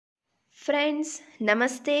Friends,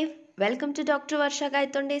 Namaste. Welcome to Dr. Varsha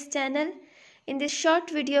Gaitonde's channel. In this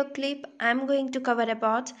short video clip, I am going to cover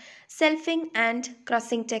about selfing and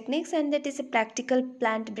crossing techniques, and that is a practical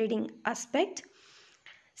plant breeding aspect.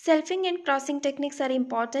 Selfing and crossing techniques are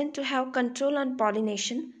important to have control on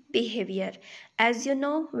pollination behavior. As you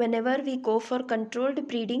know, whenever we go for controlled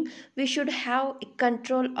breeding, we should have a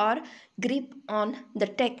control or grip on the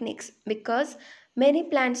techniques because many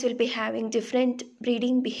plants will be having different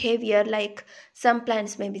breeding behavior, like some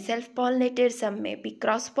plants may be self pollinated, some may be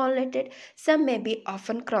cross pollinated, some may be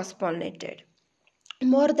often cross pollinated.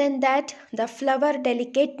 More than that, the flower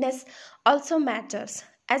delicateness also matters.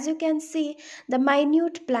 As you can see, the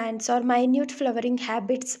minute plants or minute flowering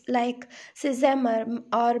habits like sesame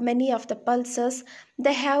or many of the pulses,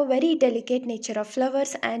 they have very delicate nature of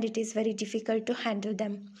flowers and it is very difficult to handle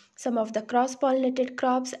them. Some of the cross-pollinated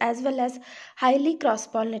crops as well as highly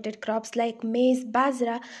cross-pollinated crops like maize,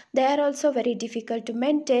 bajra, they are also very difficult to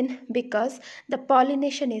maintain because the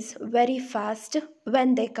pollination is very fast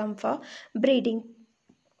when they come for breeding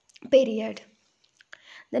period.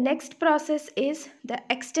 The next process is the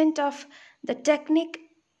extent of the technique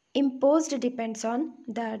imposed depends on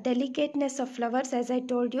the delicateness of flowers, as I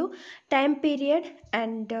told you, time period,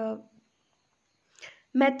 and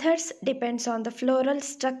methods depends on the floral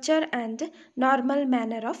structure and normal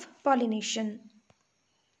manner of pollination.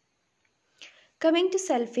 Coming to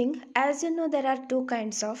selfing, as you know, there are two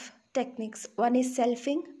kinds of techniques. One is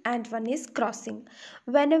selfing and one is crossing.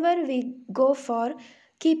 Whenever we go for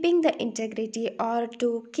keeping the integrity or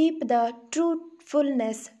to keep the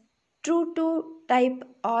truthfulness, true to type,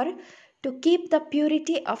 or to keep the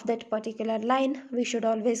purity of that particular line, we should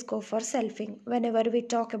always go for selfing. Whenever we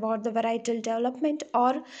talk about the varietal development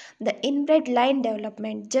or the inbred line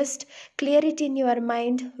development, just clear it in your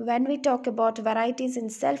mind. When we talk about varieties in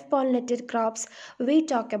self pollinated crops, we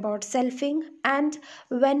talk about selfing, and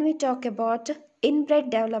when we talk about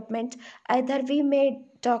inbred development, either we may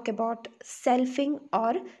talk about selfing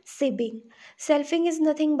or sibbing. Selfing is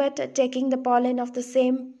nothing but taking the pollen of the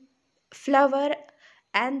same flower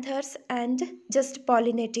anthers and just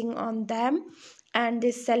pollinating on them, and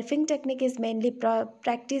this selfing technique is mainly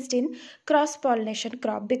practiced in cross pollination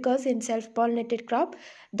crop because in self pollinated crop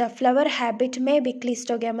the flower habit may be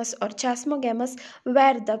clistogamous or chasmogamous,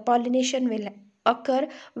 where the pollination will occur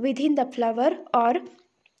within the flower, or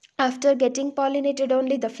after getting pollinated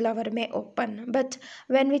only the flower may open. But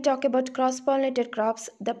when we talk about cross pollinated crops,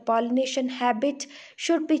 the pollination habit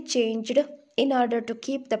should be changed in order to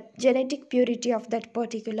keep the genetic purity of that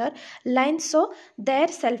particular line, so their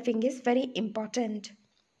selfing is very important.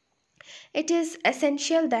 It is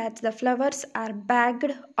essential that the flowers are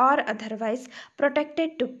bagged or otherwise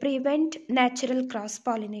protected to prevent natural cross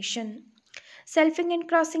pollination. Selfing and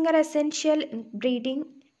crossing are essential in breeding,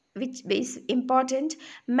 which is important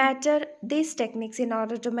matter these techniques in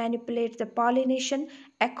order to manipulate the pollination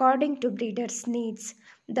according to breeders' needs.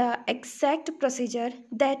 The exact procedure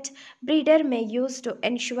that breeder may use to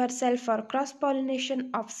ensure self or cross pollination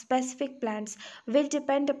of specific plants will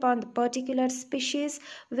depend upon the particular species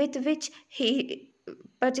with which he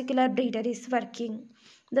particular breeder is working.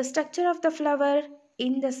 The structure of the flower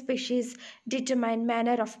in the species determine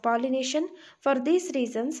manner of pollination. For these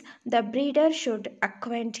reasons, the breeder should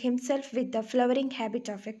acquaint himself with the flowering habit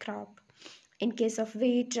of a crop. In case of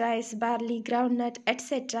wheat, rice, barley, groundnut,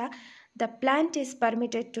 etc., the plant is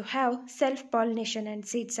permitted to have self-pollination and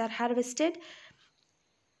seeds are harvested.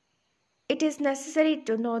 It is necessary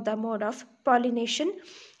to know the mode of pollination.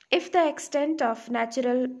 If the extent of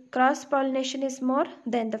natural cross pollination is more,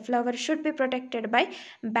 then the flower should be protected by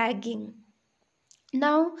bagging.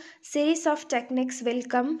 Now, series of techniques will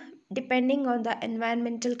come depending on the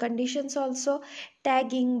environmental conditions also,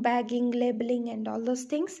 tagging, bagging, labeling and all those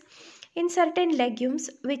things. In certain legumes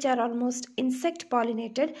which are almost insect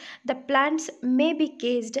pollinated, the plants may be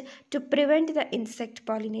cased to prevent the insect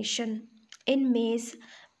pollination. In maize,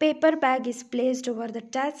 paper bag is placed over the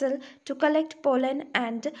tassel to collect pollen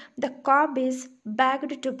and the cob is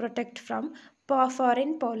bagged to protect from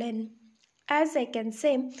foreign pollen. As I can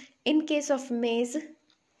say, in case of maize,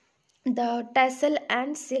 the tassel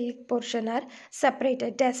and silk portion are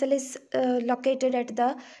separated. Tassel is located at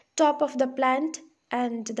the top of the plant,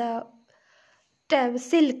 and the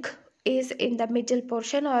silk is in the middle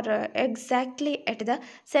portion or exactly at the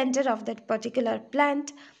center of that particular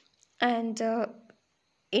plant. And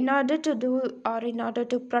in order to do or in order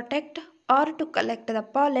to protect or to collect the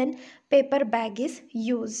pollen, paper bag is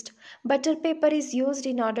used. Butter paper is used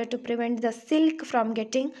in order to prevent the silk from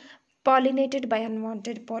getting pollinated by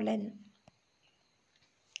unwanted pollen.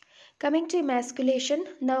 Coming to emasculation,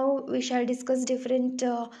 now we shall discuss different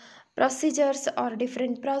procedures or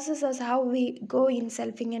different processes how we go in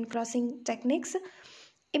selfing and crossing techniques.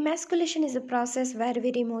 Emasculation is a process where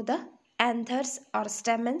we remove the anthers or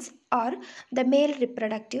stamens or the male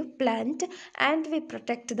reproductive plant and we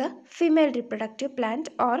protect the female reproductive plant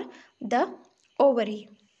or the ovary.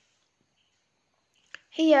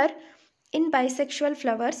 Here, in bisexual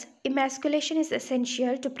flowers, emasculation is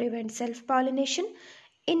essential to prevent self-pollination.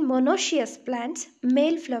 In monoecious plants,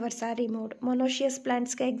 male flowers are removed. Monoecious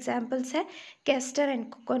plants के examples है castor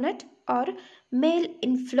and coconut और mail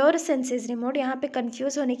inflorescence is removed. यहाँ पे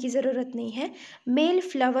confuse होने की ज़रूरत नहीं है. मेल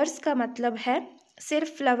फ्लावर्स का मतलब है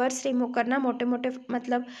सिर्फ फ्लावर्स रिमूव करना, मोटे मोटे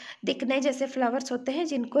मतलब दिखने जैसे फ्लावर्स होते हैं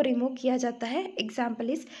जिनको रिमूव किया जाता है. Example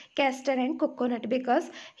is castor and coconut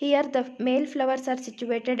because here the male flowers are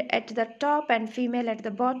situated at the top and female at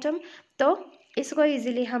the bottom, तो इसको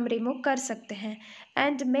इजीली हम रिमूव कर सकते हैं.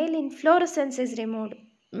 And mail inflorescence is removed.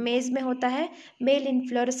 मेज में होता है, मेल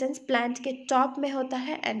इन्फ्लोरेसेंस प्लांट के टॉप में होता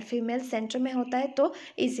है एंड फीमेल सेंटर में होता है, तो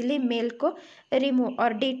इजीली मेल को रिमूव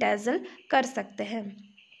और डिटैजल कर सकते हैं.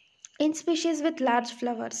 इन species with large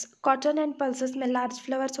flowers, cotton and pulses में लार्ज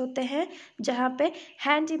फ्लावर्स होते हैं जहाँ पे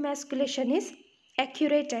hand emasculation is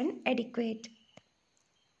accurate and adequate.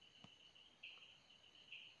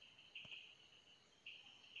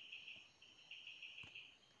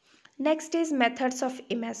 Next is methods of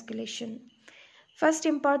emasculation. First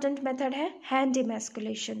important method है hand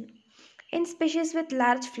emasculation. In species with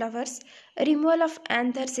large flowers, removal of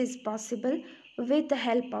anthers is possible with the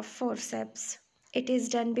help of forceps. It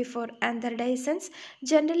is done before anther dehiscence,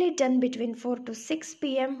 generally done between 4 to 6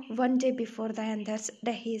 p.m. one day before the anthers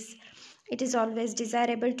dehisce. It is always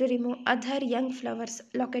desirable to remove other young flowers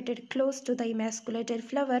located close to the emasculated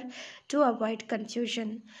flower to avoid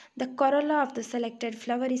confusion. The corolla of the selected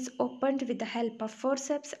flower is opened with the help of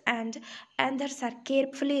forceps and anthers are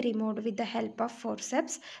carefully removed with the help of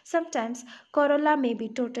forceps. Sometimes corolla may be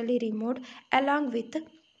totally removed along with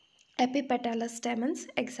epipetalous stamens,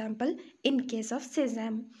 example in case of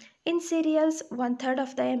sesame. In cereals, 1/3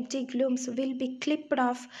 of the empty glooms will be clipped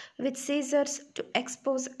off with scissors to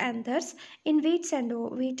expose anthers. In wheat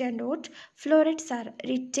and oat, florets are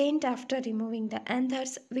retained after removing the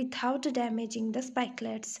anthers without damaging the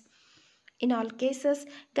spikelets. In all cases,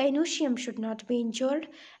 gynoecium should not be injured.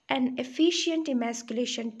 An efficient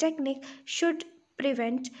emasculation technique should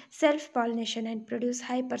prevent self-pollination and produce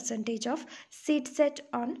high percentage of seed set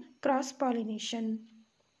on cross-pollination.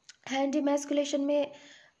 Hand emasculation में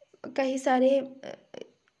कई सारे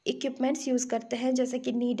equipments use करते हैं जैसे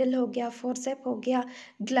कि needle हो गया, forceps हो गया,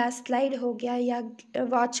 ग्लास स्लाइड हो गया या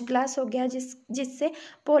वॉच ग्लास हो गया जिससे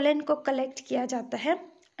पोलन को कलेक्ट किया जाता है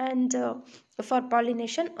एंड फॉर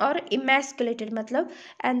पॉलिनेशन. और इमैस्कुलेटेड मतलब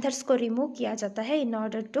एंथर्स को रिमूव किया जाता है in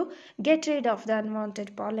order to get rid of the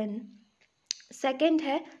unwanted pollen. Second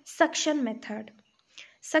है suction method.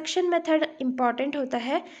 Suction method important होता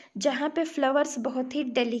है जहाँ पे फ्लावर्स बहुत ही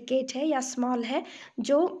डेलिकेट है या स्मॉल है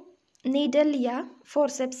जो नीडल या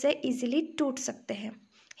फोरसेप से इजीली टूट सकते हैं.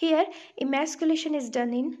 Here emasculation is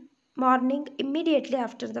done in morning immediately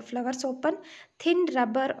after the flowers open. Thin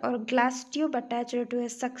rubber or glass tube attached to a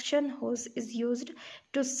suction hose is used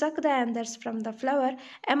to suck the anthers from the flower.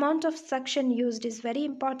 Amount of suction used is very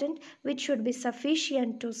important, which should be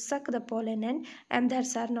sufficient to suck the pollen and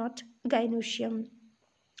anthers are not gynoecium.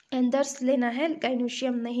 Anthers लेना है,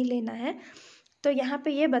 gynoecium नहीं लेना है. तो यहाँ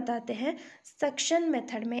पे ये बताते हैं सक्शन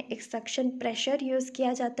मेथड में एक सक्शन प्रेशर यूज़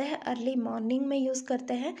किया जाता है, अर्ली मॉर्निंग में यूज़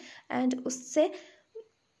करते हैं एंड उससे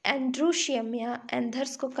एंड्रोशियम या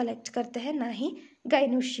एंथर्स को कलेक्ट करते हैं, ना ही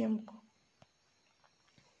गाइनोशियम को.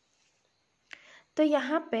 तो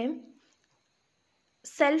यहाँ पे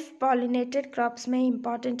सेल्फ पॉलिनेटेड क्रॉप्स में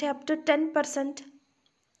इम्पॉर्टेंट है अप टू 10%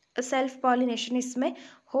 सेल्फ पॉलिनेशन इसमें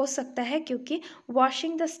हो सकता है क्योंकि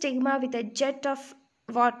washing the stigma with a jet of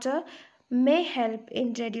water may help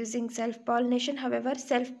in reducing self pollination. However,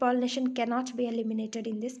 self pollination cannot be eliminated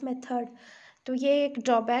in this method. तो ये एक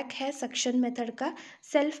ड्रॉबैक है सक्शन मेथड का.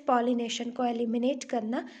 सेल्फ पॉलिनेशन को एलिमिनेट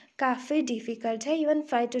करना काफ़ी डिफ़िकल्ट है. इवन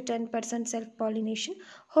 5 to 10% सेल्फ पॉलिनेशन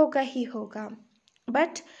होगा ही होगा.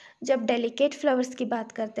 बट जब डेलिकेट फ्लावर्स की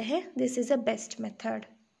बात करते हैं this is a best method.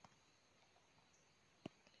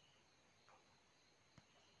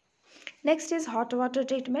 Next is hot water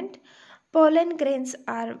treatment. Pollen grains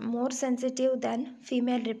are more sensitive than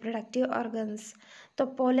female reproductive organs. तो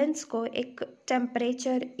पोलेंस को एक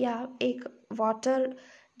टेम्परेचर या एक वाटर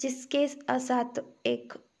जिसके साथ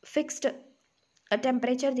एक फिक्स्ड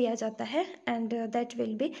टेम्परेचर दिया जाता है and that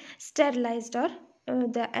will be sterilised और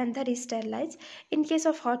the anther is sterilized. In case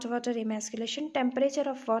of hot water emasculation, temperature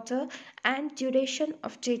of water and duration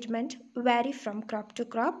of treatment vary from crop to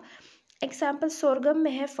crop. Example sorghum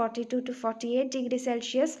में है 42 to 48 degree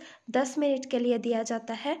Celsius 10 minute के लिए दिया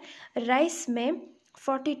जाता है। Rice में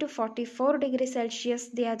 40 to 44 degree Celsius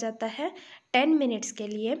दिया जाता है 10 मिनट्स के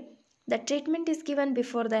लिए। The treatment is given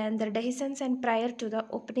before the dehiscence and prior to the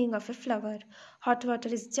opening of a flower. Hot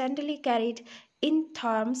water is generally carried in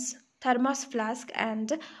thermos flask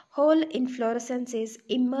and whole inflorescence is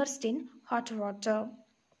immersed in hot water.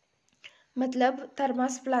 मतलब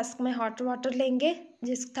thermos flask में hot water लेंगे,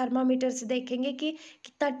 जिस thermometer से देखेंगे कि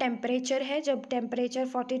कितना temperature है। जब टेम्परेचर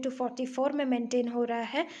 40 to 44 में मेंटेन हो रहा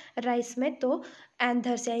है राइस में, तो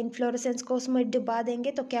एंथर्स या इन्फ्लोरेसेंस को उसमें डुबा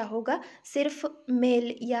देंगे तो क्या होगा, सिर्फ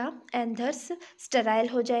मेल या एंथर्स स्टेराइल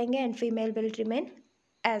हो जाएंगे and female will remain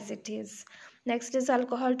as it is. Next is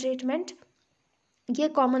alcohol treatment. ये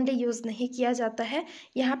कॉमनली यूज़ नहीं किया जाता है।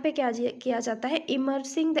 यहाँ पे क्या किया जाता है,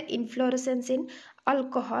 immersing the inflorescence in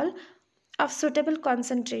alcohol of suitable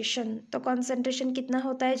concentration. तो कॉन्सेंट्रेशन कितना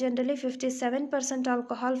होता है, generally 57%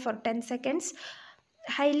 alcohol for 10 seconds.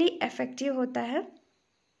 Highly effective होता है,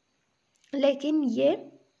 लेकिन ये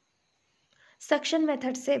सक्शन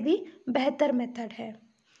मेथड से भी बेहतर मेथड है।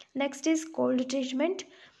 Next is cold treatment.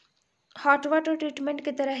 Hot water treatment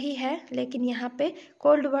की तरह ही है, लेकिन यहाँ पे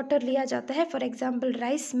कोल्ड वाटर लिया जाता है। फॉर एग्जाम्पल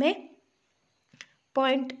राइस में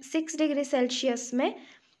 0.6 डिग्री सेल्सियस में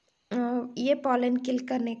ये पॉलन किल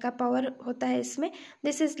करने का पावर होता है इसमें।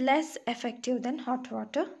 This is less effective then hot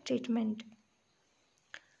water treatment.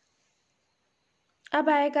 अब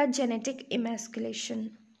आएगा genetic emasculation.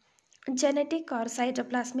 Genetic or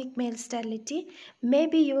cytoplasmic male sterility may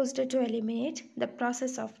be used to eliminate the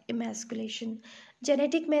process of emasculation.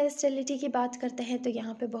 Genetic male sterility की बात करते हैं तो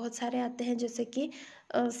यहाँ पे बहुत सारे आते हैं, जैसे कि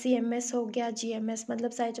CMS हो गया, GMS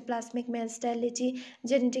मतलब cytoplasmic male sterility,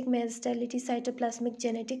 genetic male sterility, cytoplasmic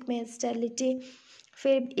genetic male sterility,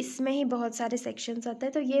 फिर इसमें ही बहुत सारे सेक्शंस आते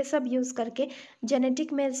हैं। तो ये सब यूज़ करके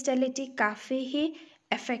जेनेटिक मेल स्टेरिलिटी काफ़ी ही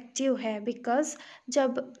इफेक्टिव है, बिकॉज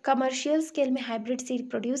जब कमर्शियल स्केल में हाइब्रिड सीड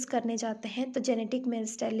प्रोड्यूस करने जाते हैं तो जेनेटिक मेल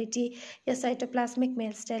स्टेरिलिटी या साइटोप्लाज्मिक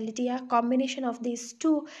मेल स्टेरिलिटी या combination of this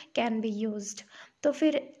to can be used. तो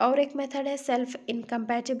फिर और एक मेथड है सेल्फ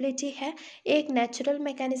इनकम्पैटिबिलिटी है, एक natural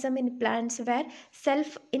mechanism in plants where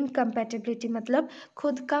self incompatibility मतलब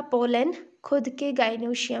खुद का पोलन, खुद के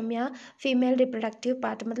गाइनोशियम या फीमेल रिप्रोडक्टिव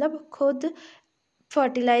पार्ट मतलब खुद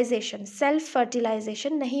फर्टिलाइजेशन, सेल्फ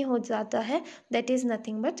फर्टिलाइजेशन नहीं हो जाता है, that is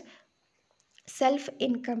nothing but self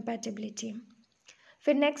incompatibility.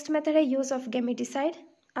 फिर नेक्स्ट मेथड है use of गेमेटिसाइड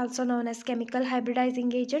also known as chemical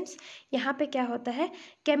हाइब्रिडाइजिंग agents. यहाँ पे क्या होता है,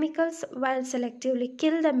 chemicals while selectively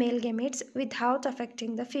kill the mail gametes without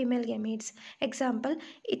affecting the female gametes. Example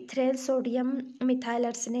इथ्रेल, sodium methyl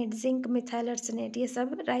अर्सेनेट, zinc methyl अर्सेनेट, ये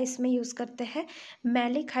सब rice में यूज़ करते हैं।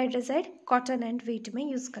 मैलिक हाइड्रोजाइड कॉटन एंड व्हीट में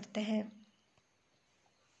यूज़ करते हैं।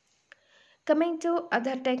 Coming to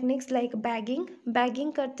other techniques like bagging.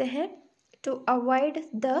 Bagging करते हैं to avoid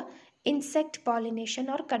the insect pollination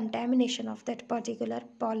और contamination of that particular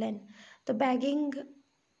pollen. तो बैगिंग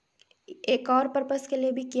एक और पर्पस के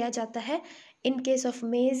लिए भी किया जाता है। इन केस ऑफ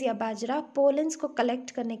मेज या बाजरा, पोलेंस को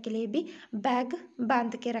कलेक्ट करने के लिए भी बैग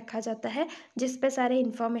बांध के रखा जाता है, जिस पे सारे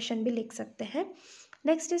इंफॉर्मेशन भी लिख सकते हैं।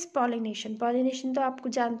 Next is pollination. पॉलिनेशन तो आपको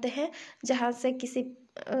जानते हैं, जहाँ से किसी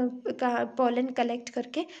का पोलन कलेक्ट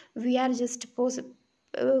करके we are just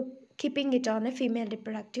keeping it on a female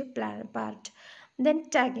reproductive part. Then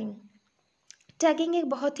tagging. Tagging एक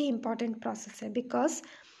बहुत ही इंपॉर्टेंट प्रोसेस है, बिकॉज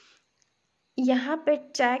यहाँ पे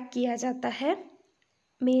टैग किया जाता है,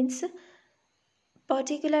 means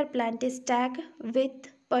particular plant is tag with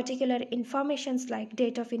particular informations like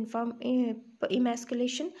date of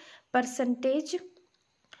emasculation, percentage,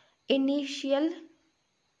 initial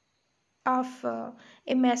of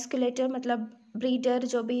emasculator मतलब breeder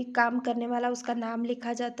जो भी काम करने वाला उसका नाम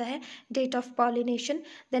लिखा जाता है, date of pollination,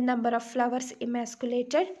 the number of flowers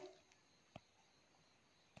emasculated.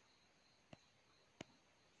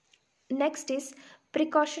 Next is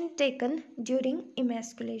precaution taken during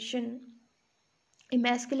emasculation.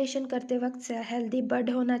 Emasculation करते वक्त हेल्दी बड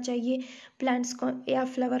होना चाहिए, प्लांट्स को या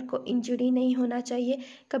फ्लावर को इंजरी नहीं होना चाहिए।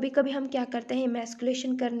 कभी कभी हम क्या करते हैं,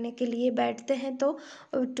 इमेस्कुलेशन करने के लिए बैठते हैं तो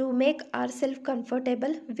to make our self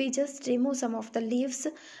comfortable we just remove some of the leaves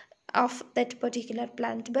of that particular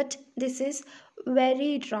plant, but this is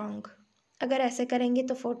very wrong. अगर ऐसे करेंगे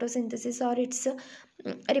तो फोटोसिंथेसिस और it's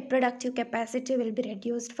reproductive capacity will be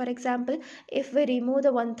reduced. For example, if we remove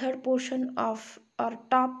the 1/3 portion of or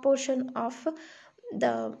top portion of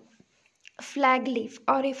the flag leaf,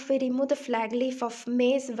 or if we remove the flag leaf of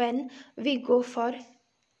maize when we go for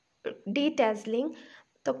detasseling,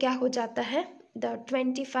 तो क्या हो जाता है, the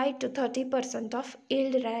 25 to 30% of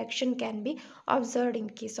yield reduction can be observed in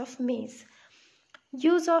case of maize.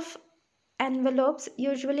 Use of envelopes,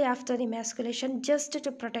 usually after emasculation, just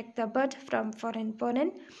to protect the bud from foreign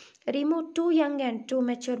pollen. Remove too young and too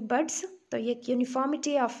mature buds. तो ये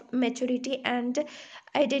uniformity of maturity and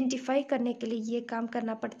identify करने के लिए ये काम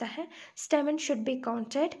करना पड़ता है. स्टेमन should be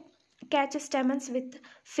counted. Catch stamens with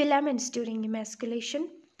filaments during emasculation.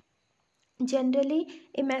 Generally,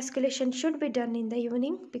 emasculation should be done in the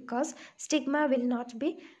evening because stigma will not be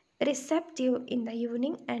receptive in the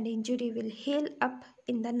evening and injury will heal up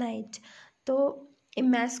in the night. तो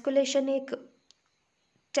emasculation एक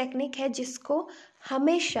technique है जिसको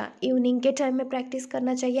हमेशा evening के time में practice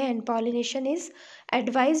करना चाहिए and pollination is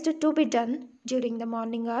advised to be done during the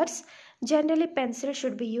morning hours. Generally pencil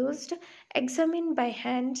should be used. Examine by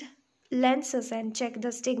hand lenses and check the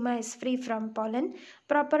stigma is free from pollen.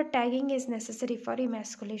 Proper tagging is necessary for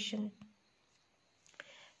emasculation.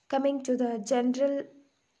 Coming to the general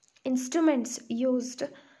instruments used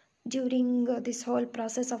during this whole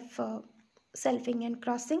process of selfing and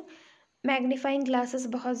crossing. Magnifying glasses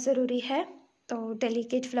बहुत ज़रूरी है तो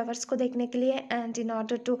delicate flowers को देखने के लिए and in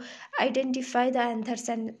order to identify the anthers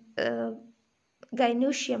and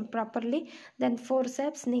gynoecium properly. Then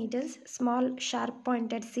forceps, needles, small sharp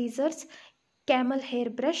pointed scissors, camel hair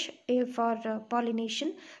brush for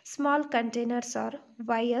pollination, small containers or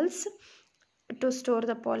vials to store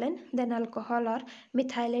the pollen, then alcohol or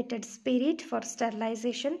methylated spirit for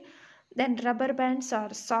sterilization, then rubber bands or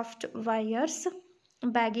soft wires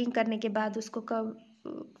bagging करने के बाद उसको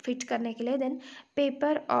fit करने के लिए, then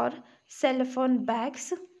paper और cellphone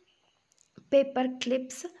bags, paper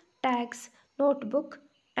clips, tags, notebook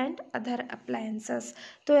and other appliances.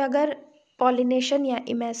 तो अगर पॉलिनेशन या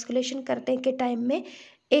इमेस्कुलेशन करने के टाइम में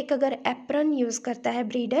एक अगर एप्रन यूज़ करता है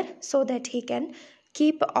breeder so that he can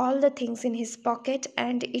keep all the things in his pocket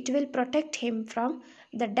and it will protect him from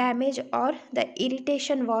the damage or the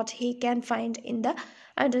irritation what he can find in the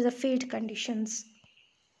under the field conditions.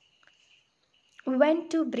 When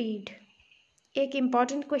to breed? एक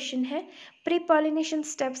important question है. Pre-pollination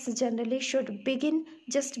steps generally should begin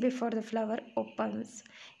just before the flower opens.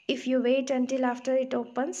 If you wait until after it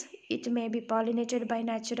opens, it may be pollinated by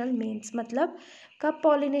natural means. मतलब कब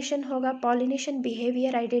pollination होगा, pollination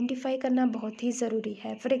behavior identify करना बहुत ही ज़रूरी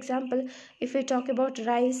है. For example, if we talk about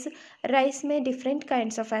rice, rice में different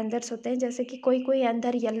kinds of anthers होते हैं. जैसे कि कोई कोई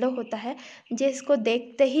एंथर येलो होता है जिसको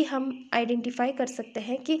देखते ही हम आइडेंटिफाई कर सकते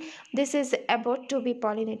हैं कि this is about to be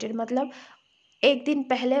pollinated. मतलब एक दिन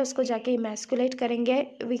पहले उसको जाके इमेस्कुलेट करेंगे.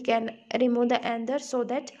 We can remove the anther so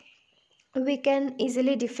that we can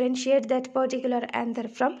easily differentiate that particular anther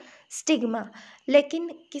from stigma. लेकिन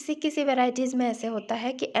किसी किसी वेराइटीज़ में ऐसे होता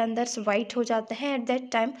है कि एंथर्स वाइट हो जाते हैं. At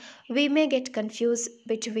that time we may get confuse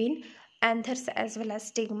between anthers as well as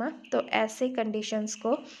stigma. तो ऐसे कंडीशंस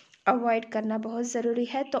को अवॉइड करना बहुत ज़रूरी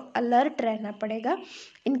है. तो अलर्ट रहना पड़ेगा.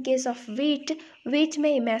 इन केस ऑफ वीट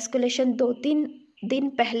में इमेस्कुलेशन 2-3 दिन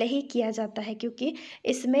पहले ही किया जाता है क्योंकि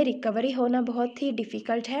इसमें रिकवरी होना बहुत ही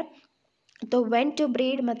डिफ़िकल्ट है. तो व्हेन टू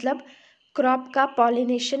ब्रीड मतलब क्रॉप का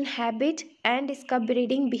पॉलिनेशन हैबिट एंड इसका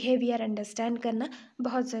ब्रीडिंग बिहेवियर अंडरस्टैंड करना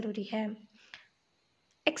बहुत ज़रूरी है.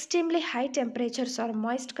 Extremely high temperatures or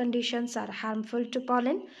moist conditions are harmful to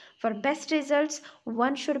pollen. For best results,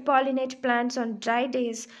 one should pollinate plants on dry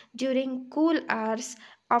days during cool hours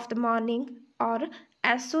of the morning or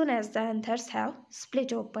as soon as the anthers have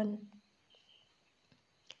split open.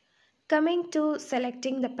 Coming to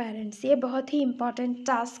selecting the parents, ये बहुत ही important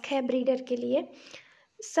task है breeder के लिए.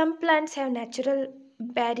 Some plants have natural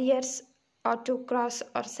barriers or to cross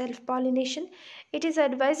or self-pollination. It is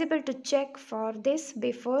advisable to check for this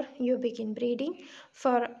before you begin breeding.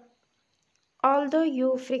 For although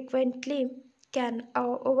you frequently can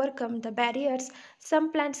overcome the barriers, some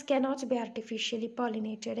plants cannot be artificially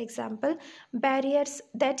pollinated. Example, barriers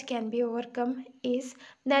that can be overcome is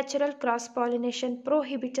natural cross-pollination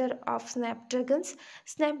prohibitor of snapdragons.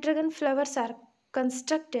 Snapdragon flowers are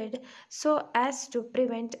constructed so as to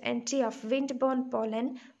prevent entry of wind-borne pollen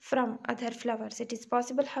from other flowers. It is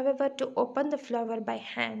possible, however, to open the flower by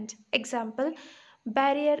hand. Example,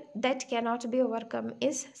 barrier that cannot be overcome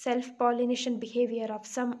is self-pollination behavior of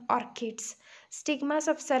some orchids. Stigmas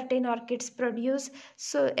of certain orchids produce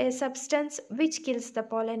a substance which kills the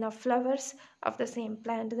pollen of flowers of the same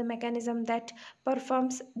plant. The mechanism that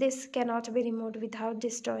performs this cannot be removed without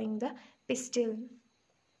destroying the pistil.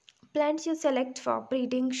 Plants you select for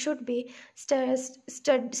breeding should be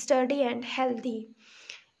sturdy and healthy.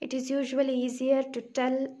 It is usually easier to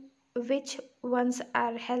tell which ones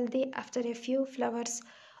are healthy after a few flowers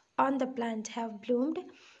on the plant have bloomed.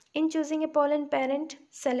 In choosing a pollen parent,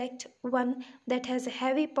 select one that has a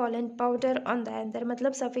heavy pollen powder on the anther,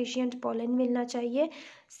 मतलब sufficient pollen मिलना चाहिए.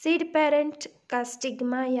 Seed parent का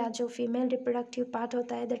stigma या जो female reproductive part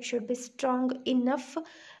होता है that should be strong enough,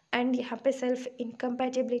 and यहाँ पे self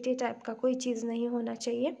incompatibility type का कोई चीज़ नहीं होना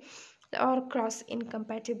चाहिए और cross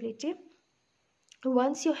incompatibility.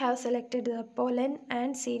 Once you have selected the pollen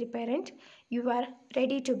and seed parent, you are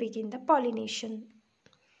ready to begin the pollination.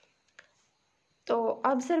 तो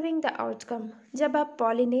ऑब्जर्विंग द आउटकम, जब आप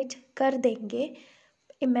पॉलिनेट कर देंगे,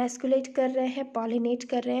 इमेस्कुलेट कर रहे हैं, पॉलिनेट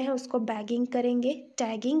कर रहे हैं, उसको बैगिंग करेंगे,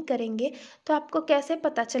 टैगिंग करेंगे, तो आपको कैसे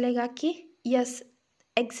पता चलेगा कि yes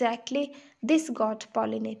exactly this got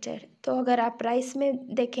pollinated. तो अगर आप राइस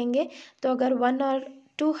में देखेंगे तो अगर 1 और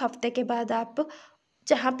 2 हफ्ते के बाद आप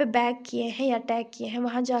जहाँ पे बैग किए हैं या टैग किए हैं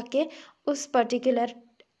वहाँ जाके उस पर्टिकुलर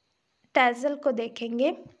टैजल को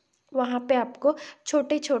देखेंगे, वहाँ पे आपको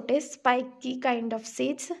छोटे छोटे स्पाइकी काइंड ऑफ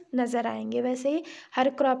सीड्स नज़र आएंगे. वैसे ही हर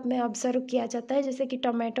क्रॉप में ऑब्जर्व किया जाता है, जैसे कि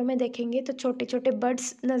टोमेटो में देखेंगे तो छोटे छोटे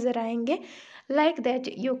बर्ड्स नज़र आएंगे. Like that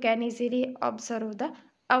you can easily observe the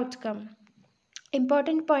outcome.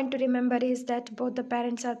 Important point to remember is that both the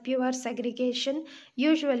parents are pure segregation,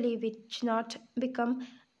 usually which not become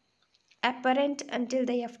apparent until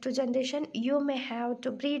the F2 generation. You may have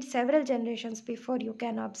to breed several generations before you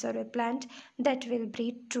can observe a plant that will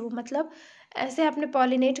breed true. मतलब ऐसे आपने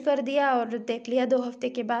pollinate कर दिया और देख लिया 2 हफ्ते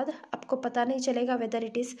के बाद, आपको पता नहीं चलेगा whether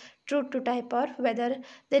it is true to type और whether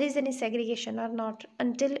there is any segregation और not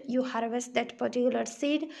until you harvest that particular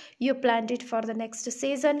seed, you plant it for the next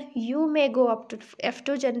season. You may go up to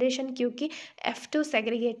F2 generation क्योंकि F2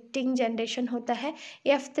 segregating generation होता है.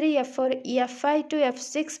 F3, F4, F5 to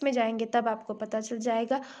F6 में जाएंगे तब आपको पता चल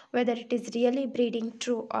जाएगा whether it is really breeding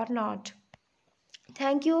true or not.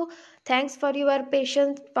 Thank you. Thanks for your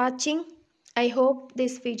patience watching. I hope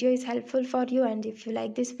this video is helpful for you, and if you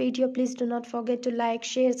like this video, please do not forget to like,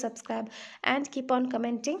 share, subscribe and keep on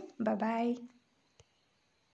commenting. Bye bye.